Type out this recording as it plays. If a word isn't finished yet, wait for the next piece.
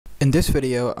In this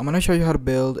video, I'm going to show you how to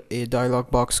build a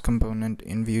dialog box component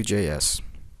in Vue.js.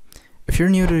 If you're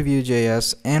new to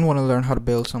Vue.js and want to learn how to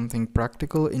build something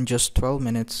practical in just 12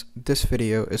 minutes, this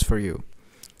video is for you.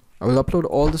 I will upload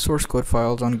all the source code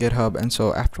files on GitHub, and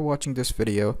so after watching this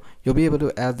video, you'll be able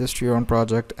to add this to your own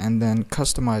project and then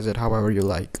customize it however you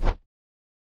like.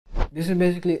 This is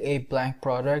basically a blank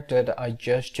project that I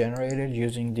just generated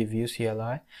using the Vue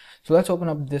CLI. So let's open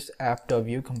up this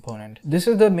app.vue component. This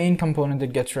is the main component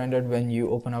that gets rendered when you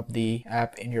open up the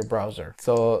app in your browser.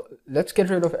 So let's get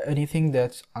rid of anything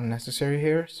that's unnecessary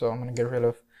here. So I'm going to get rid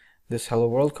of this hello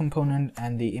world component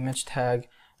and the image tag.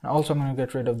 And also I'm going to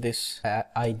get rid of this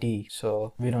ID.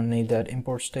 So we don't need that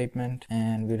import statement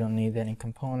and we don't need any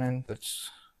component. Let's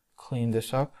clean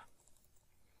this up.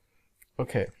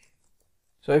 Okay.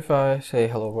 So if I say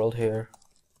hello world here,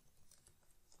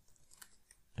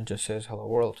 it just says hello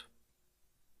world.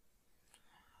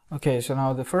 Okay, so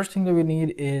now the first thing that we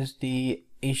need is the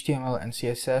HTML and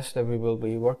CSS that we will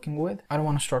be working with. I don't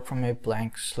want to start from a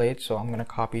blank slate, so I'm going to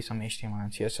copy some HTML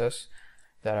and CSS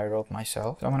that I wrote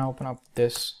myself. So I'm going to open up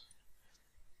this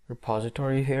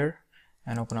repository here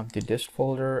and open up the dist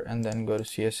folder and then go to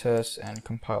CSS and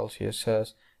compile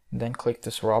CSS and then click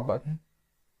this raw button.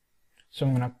 So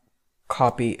I'm going to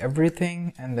copy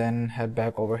everything and then head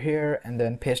back over here and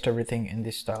then paste everything in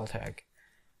this style tag.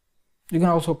 You can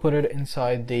also put it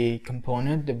inside the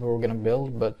component that we're going to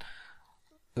build, but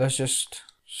let's just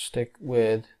stick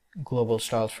with global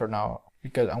styles for now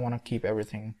because I want to keep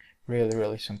everything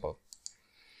really simple.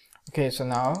 Okay, so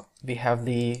now we have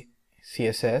the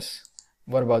CSS.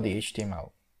 What about the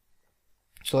HTML?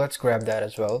 So let's grab that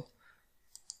as well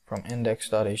from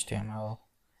index.html.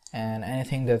 And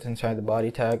anything that's inside the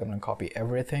body tag, I'm going to copy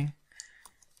everything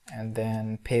and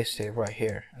then paste it right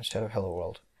here instead of hello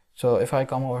world. So if I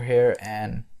come over here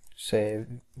and say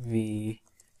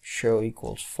vshow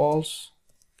equals false,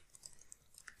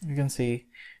 you can see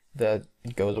that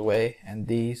it goes away, and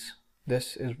this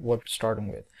is what we're starting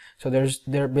with. So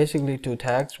there are basically two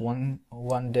tags, one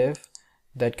div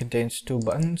that contains two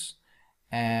buttons,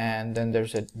 and then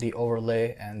there's the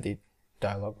overlay and the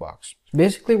dialog box.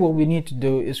 Basically what we need to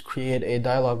do is create a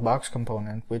dialog box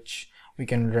component which we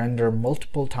can render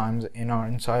multiple times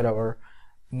inside our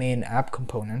main app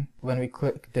component. When we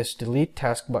click this delete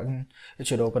task button, it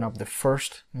should open up the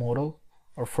first modal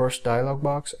or first dialog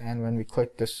box, and when we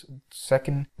click this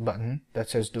second button that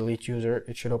says delete user,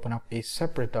 it should open up a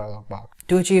separate dialog box.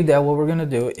 To achieve that, what we're going to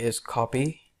do is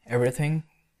copy everything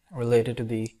related to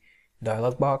the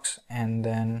dialog box and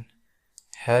then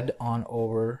head on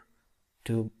over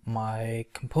to my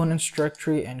components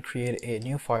directory and create a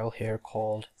new file here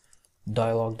called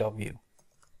dialog.vue.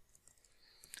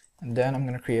 And then I'm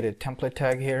going to create a template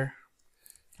tag here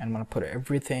and I'm going to put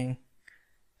everything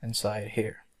inside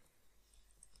here.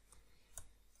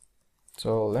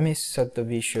 So let me set the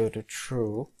vshow to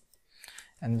true,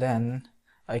 and then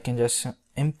I can just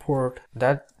import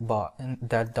that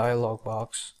dialog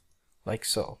box like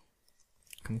so.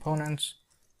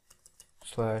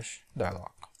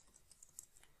 Components/dialog.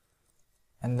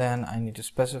 And then I need to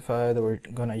specify that we're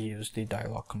gonna use the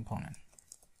dialog component.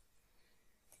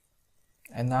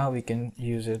 And now we can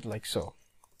use it like so.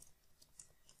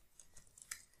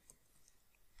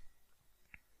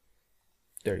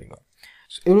 There you go.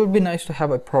 So it would be nice to have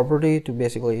a property to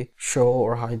basically show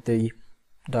or hide the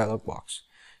dialog box.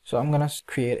 So I'm gonna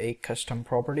create a custom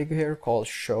property here called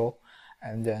show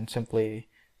and then simply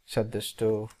set this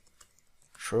to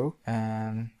true,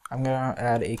 and I'm gonna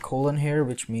add a colon here,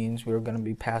 which means we're gonna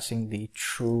be passing the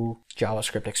true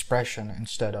JavaScript expression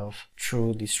instead of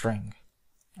true the string.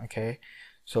 Okay,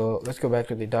 so let's go back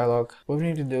to the dialog. What we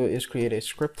need to do is create a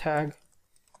script tag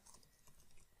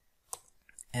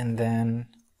and then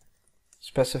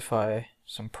specify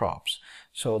some props.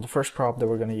 So the first prop that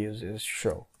we're gonna use is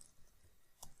show,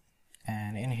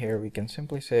 and in here we can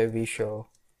simply say vshow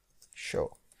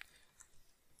show.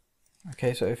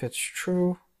 Okay, so if it's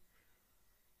true,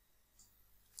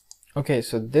 okay,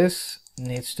 so this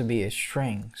needs to be a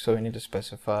string, so we need to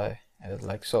specify it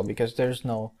like so, because there's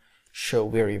no show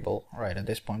variable right at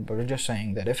this point, but we're just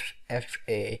saying that if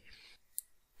a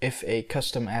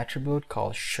custom attribute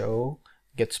called show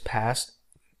gets passed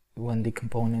when the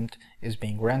component is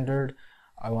being rendered,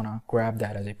 I want to grab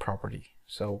that as a property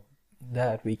so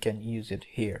that we can use it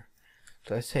here.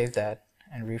 So let's save that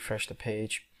and refresh the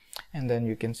page, and then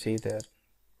you can see that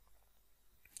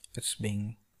it's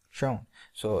being shown.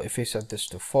 So if we set this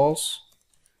to false,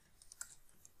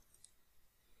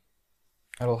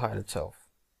 it'll hide itself.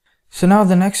 So now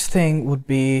the next thing would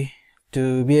be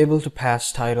to be able to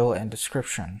pass title and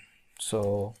description.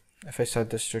 So if I set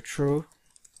this to true,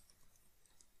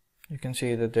 you can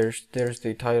see that there's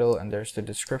the title and there's the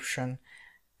description.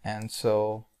 And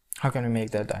so how can we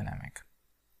make that dynamic?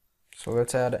 So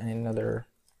let's add another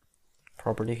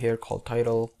property here called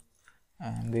title,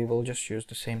 and we will just use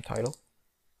the same title.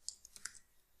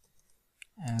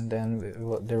 And then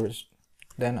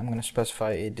I'm going to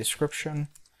specify a description,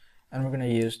 and we're going to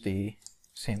use the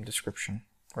same description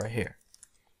right here.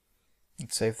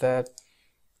 Let's save that.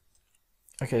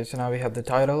 Okay, so now we have the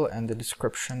title and the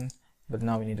description, but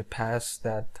now we need to pass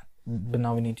that, but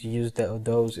now we need to use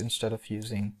those instead of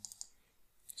using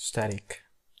static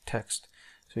text.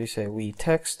 So we say we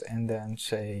text and then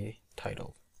say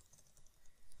title.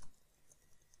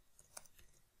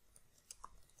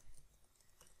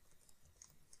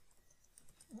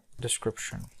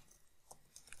 Description.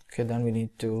 Okay, then we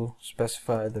need to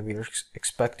specify that we are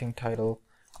expecting title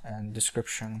and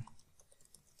description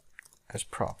as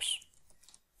props.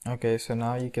 Okay, so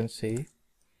now you can see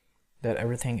that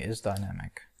everything is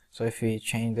dynamic. So if we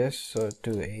change this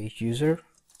to a user,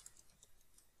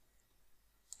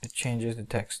 it changes the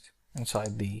text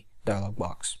inside the dialog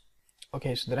box.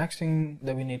 Okay, so the next thing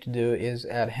that we need to do is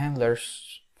add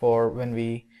handlers for when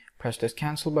we press this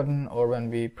cancel button or when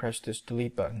we press this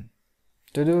delete button.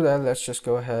 To do that, let's just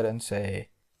go ahead and say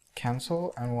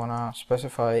cancel, and we want to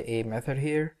specify a method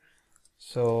here,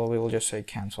 so we will just say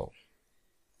cancel.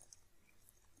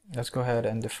 Let's go ahead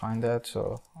and define that.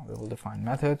 So we will define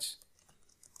methods,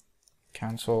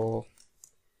 cancel,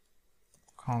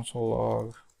 console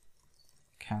log,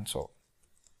 cancel.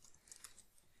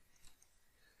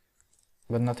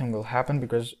 But nothing will happen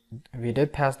because we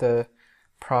did pass the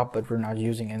prop, but we're not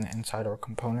using it inside our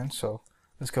component. So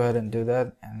let's go ahead and do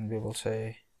that, and we will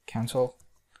say cancel.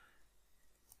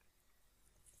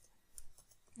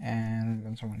 And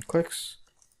when someone clicks,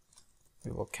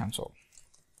 we will cancel.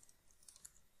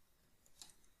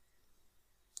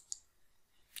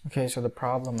 Okay, so the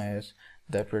problem is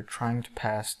that we're trying to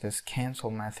pass this cancel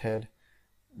method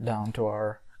down to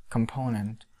our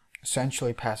component,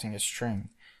 essentially passing a string.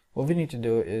 What we need to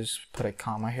do is put a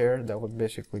comma here. That would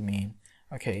basically mean,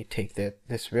 okay, take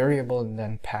this variable and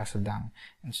then pass it down,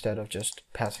 instead of just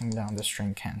passing down the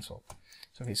string cancel.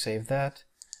 So if we save that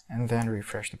and then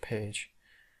refresh the page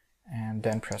and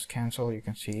then press cancel, you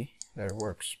can see that it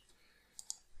works.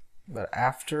 But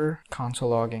after console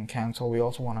log and cancel, we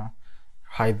also want to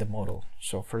hide the modal.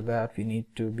 So for that, we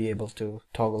need to be able to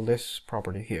toggle this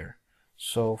property here.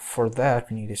 So for that,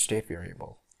 we need a state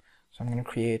variable. So I'm going to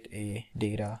create a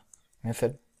data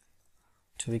method.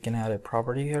 So we can add a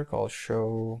property here called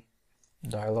show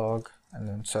dialog, and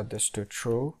then set this to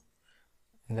true,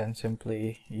 and then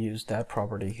simply use that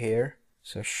property here.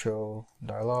 So show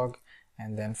dialog,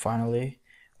 and then finally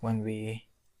when we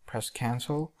press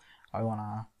cancel, I want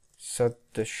to set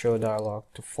the show dialog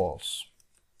to false.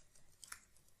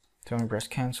 So when we press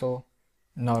cancel,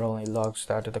 not only logs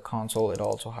that to the console, it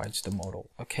also hides the modal.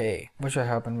 Okay, what should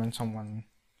happen when someone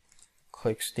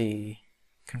clicks the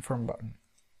confirm button?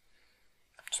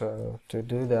 So to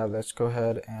do that, let's go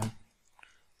ahead and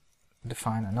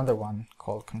define another one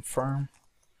called confirm,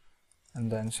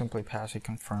 and then simply pass a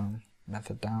confirm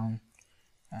method down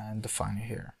and define it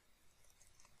here.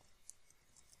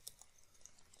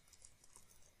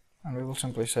 And we will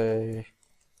simply say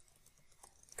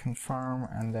confirm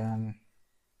and then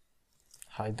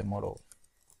hide the modal.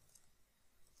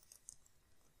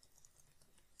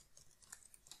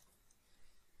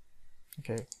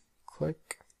 Okay,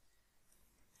 click.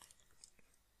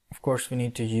 Of course, we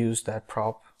need to use that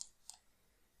prop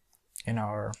in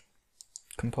our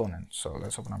component. So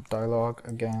let's open up dialog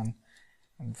again,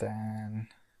 and then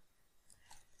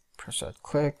press that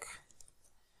click,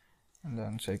 and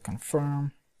then say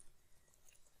confirm.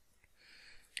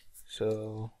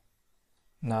 So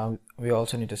now we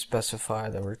also need to specify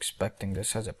that we're expecting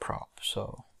this as a prop.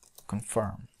 So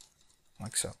confirm,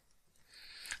 like so.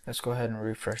 Let's go ahead and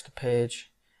refresh the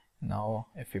page. Now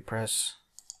if we press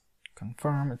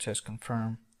confirm, it says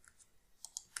confirm.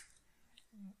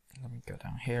 Let me go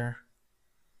down here.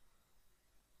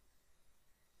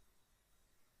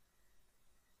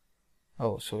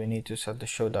 Oh, so we need to set the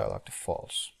show dialog to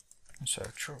false instead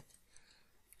of true.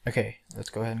 Okay,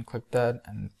 let's go ahead and click that,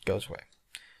 and it goes away.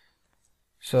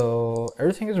 So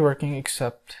everything is working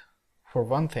except for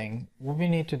one thing. What we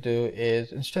need to do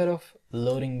is, instead of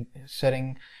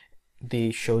setting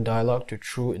the show dialog to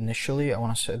true initially, I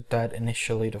want to set that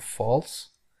initially to false,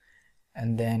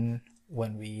 and then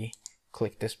when we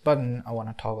click this button, I want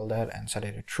to toggle that and set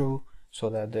it to true so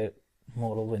that the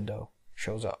modal window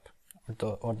shows up,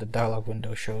 or the dialog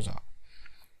window shows up.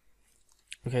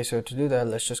 Okay, so to do that,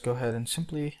 let's just go ahead and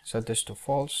simply set this to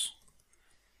false,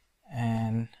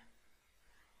 and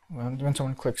when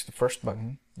someone clicks the first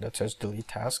button that says delete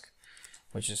task,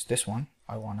 which is this one,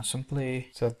 I want to simply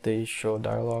set the show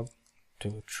dialog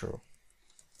to true.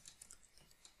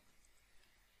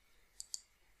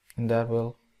 And that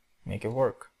will make it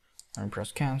work. And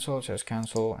press cancel, it says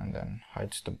cancel, and then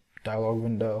hides the dialog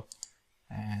window,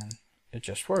 and it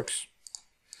just works.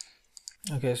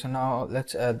 Okay, so now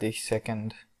let's add the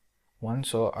second one.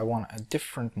 So I want a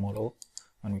different modal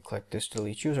when we click this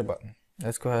delete user button.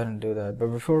 Let's go ahead and do that. But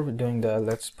before we're doing that,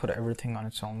 let's put everything on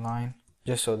its own line,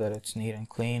 just so that it's neat and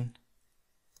clean.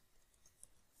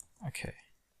 Okay,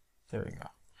 there we go.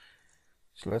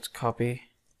 So let's copy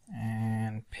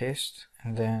and paste,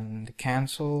 and then the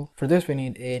cancel. For this we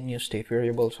need a new state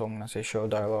variable, so I'm going to say show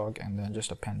dialog and then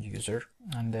just append user.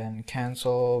 And then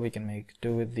cancel we can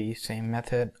do with the same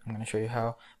method. I'm going to show you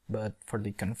how, but for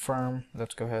the confirm,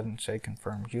 let's go ahead and say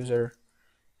confirm user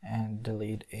and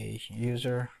delete a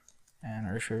user, and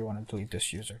are you sure you want to delete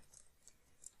this user?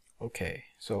 Okay,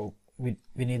 so we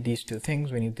need these two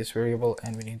things. We need this variable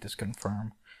and we need this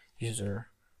confirm user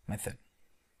method.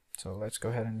 So let's go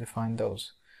ahead and define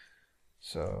those.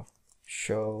 So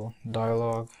show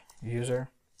dialog user,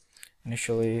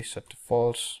 initially set to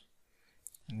false,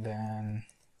 and then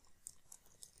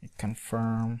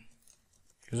confirm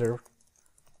user,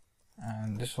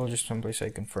 and this will just simply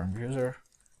say confirm user,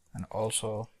 and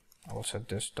also I will set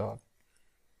this dot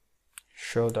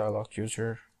show dialog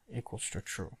user equals to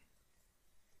true,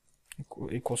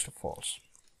 equals to false.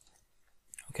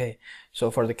 Okay,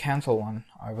 so for the cancel one,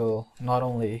 I will not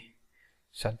only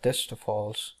set this to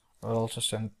false, I'll also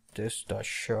set this dot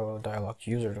show dialog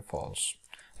user to false,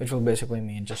 which will basically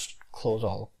mean just close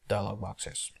all dialog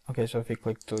boxes. Okay, so if we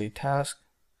click delete task,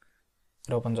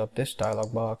 it opens up this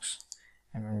dialog box,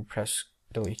 and when we press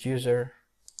delete user,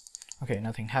 okay,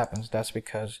 nothing happens. That's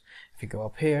because if you go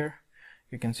up here,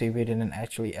 you can see we didn't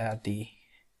actually add the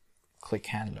click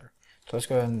handler. So let's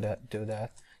go ahead and do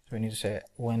that. So we need to say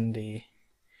when the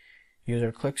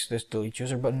user clicks this delete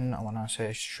user button, I want to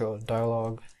say show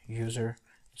dialog user,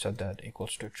 set that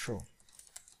equals to true.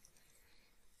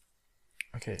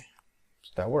 Okay,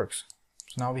 so that works.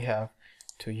 So now we have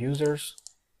two users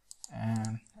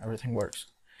and everything works.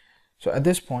 So at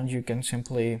this point you can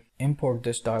simply import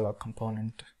this dialog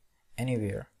component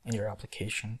anywhere in your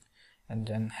application, and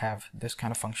then have this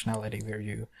kind of functionality where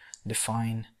you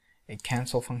define a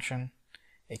cancel function,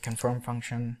 a confirm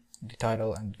function, the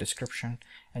title and the description,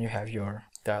 and you have your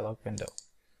dialog window.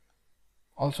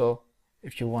 Also,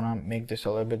 if you want to make this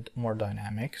a little bit more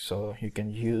dynamic, so you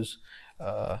can use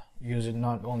it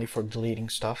not only for deleting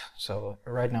stuff. So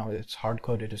right now it's hard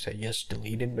coded to say yes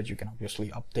delete it, but you can obviously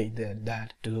update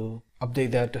that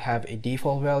to have a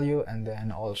default value, and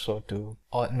then also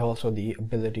the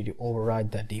ability to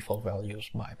override that default values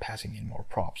by passing in more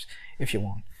props if you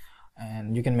want,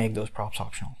 and you can make those props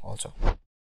optional also.